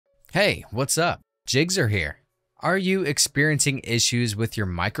Hey, what's up? Jigzer here. Are you experiencing issues with your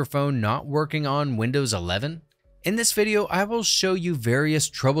microphone not working on Windows 11? In this video, I will show you various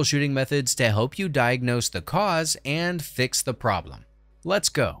troubleshooting methods to help you diagnose the cause and fix the problem. Let's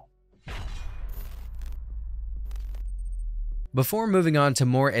go. Before moving on to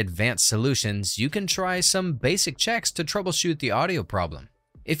more advanced solutions, you can try some basic checks to troubleshoot the audio problem.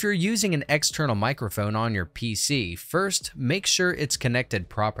 If you're using an external microphone on your PC, first make sure it's connected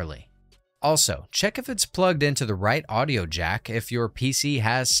properly. Also, check if it's plugged into the right audio jack if your PC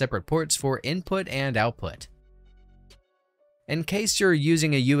has separate ports for input and output. In case you're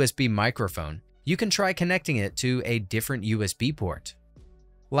using a USB microphone, you can try connecting it to a different USB port.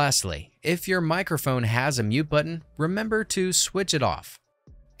 Lastly, if your microphone has a mute button, remember to switch it off.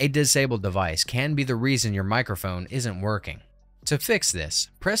 A disabled device can be the reason your microphone isn't working. To fix this,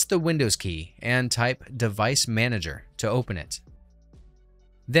 press the Windows key and type Device Manager to open it.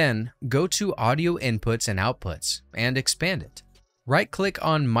 Then, go to Audio Inputs and Outputs and expand it. Right-click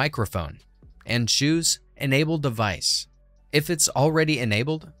on Microphone and choose Enable Device. If it's already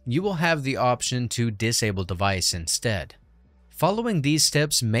enabled, you will have the option to disable device instead. Following these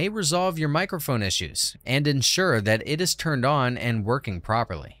steps may resolve your microphone issues and ensure that it is turned on and working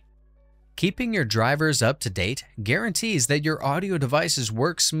properly. Keeping your drivers up to date guarantees that your audio devices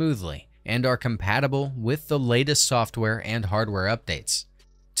work smoothly and are compatible with the latest software and hardware updates.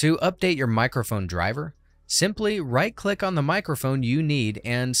 To update your microphone driver, simply right-click on the microphone you need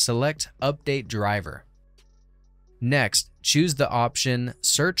and select Update Driver. Next, choose the option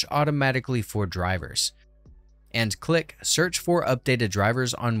Search Automatically for Drivers and click Search for Updated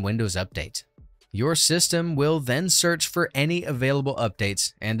Drivers on Windows Update. Your system will then search for any available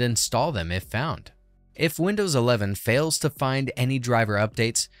updates and install them if found. If Windows 11 fails to find any driver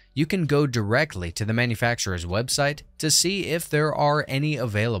updates, you can go directly to the manufacturer's website to see if there are any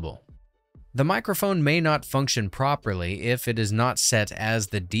available. The microphone may not function properly if it is not set as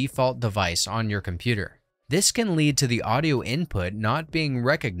the default device on your computer. This can lead to the audio input not being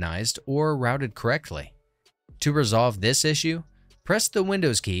recognized or routed correctly. To resolve this issue, press the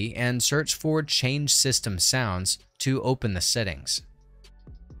Windows key and search for Change System Sounds to open the settings.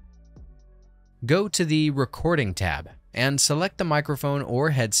 Go to the Recording tab and select the microphone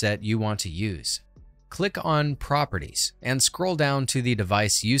or headset you want to use. Click on Properties and scroll down to the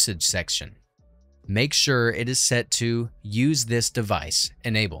Device Usage section. Make sure it is set to Use this device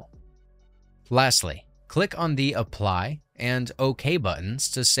Enable. Lastly, click on the Apply and OK buttons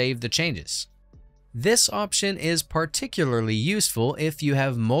to save the changes. This option is particularly useful if you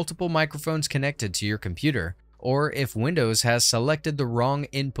have multiple microphones connected to your computer or if Windows has selected the wrong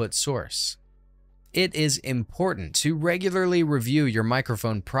input source. It is important to regularly review your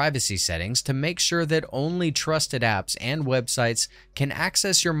microphone privacy settings to make sure that only trusted apps and websites can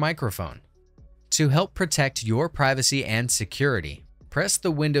access your microphone. To help protect your privacy and security, press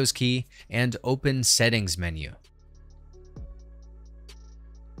the Windows key and open Settings menu.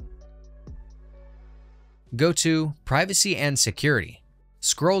 Go to Privacy and Security,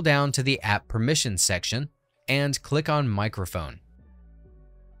 scroll down to the App Permissions section, and click on Microphone.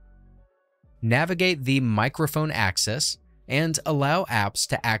 Navigate the Microphone Access and allow apps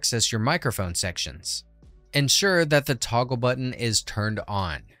to access your microphone sections. Ensure that the toggle button is turned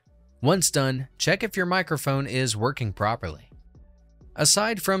on. Once done, check if your microphone is working properly.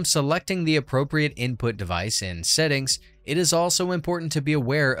 Aside from selecting the appropriate input device in Settings, it is also important to be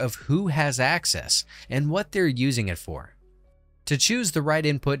aware of who has access and what they're using it for. To choose the right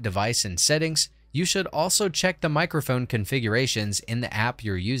input device in Settings, you should also check the microphone configurations in the app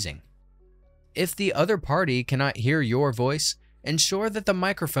you're using. If the other party cannot hear your voice, ensure that the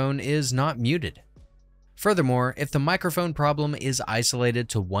microphone is not muted. Furthermore, if the microphone problem is isolated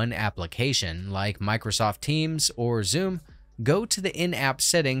to one application like Microsoft Teams or Zoom, go to the in-app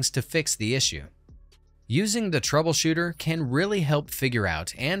settings to fix the issue. Using the troubleshooter can really help figure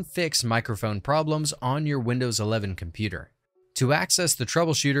out and fix microphone problems on your Windows 11 computer. To access the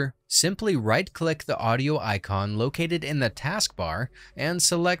troubleshooter, simply right-click the audio icon located in the taskbar and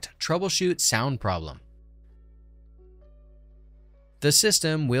select Troubleshoot Sound Problem. The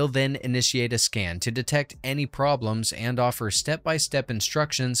system will then initiate a scan to detect any problems and offer step-by-step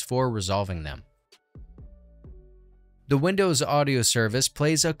instructions for resolving them. The Windows Audio Service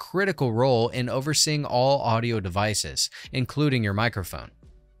plays a critical role in overseeing all audio devices, including your microphone.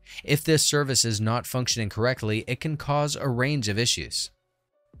 If this service is not functioning correctly, it can cause a range of issues.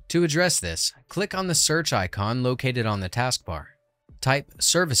 To address this, click on the search icon located on the taskbar. Type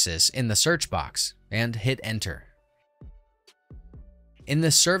Services in the search box and hit Enter. In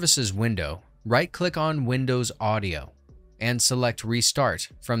the Services window, right-click on Windows Audio and select Restart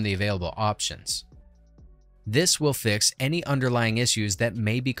from the available options. This will fix any underlying issues that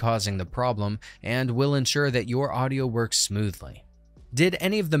may be causing the problem and will ensure that your audio works smoothly. Did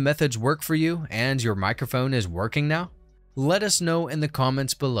any of the methods work for you and your microphone is working now? Let us know in the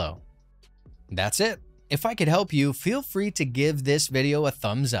comments below. That's it. If I could help you, feel free to give this video a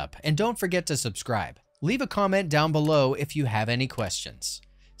thumbs up and don't forget to subscribe. Leave a comment down below if you have any questions.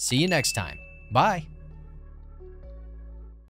 See you next time. Bye.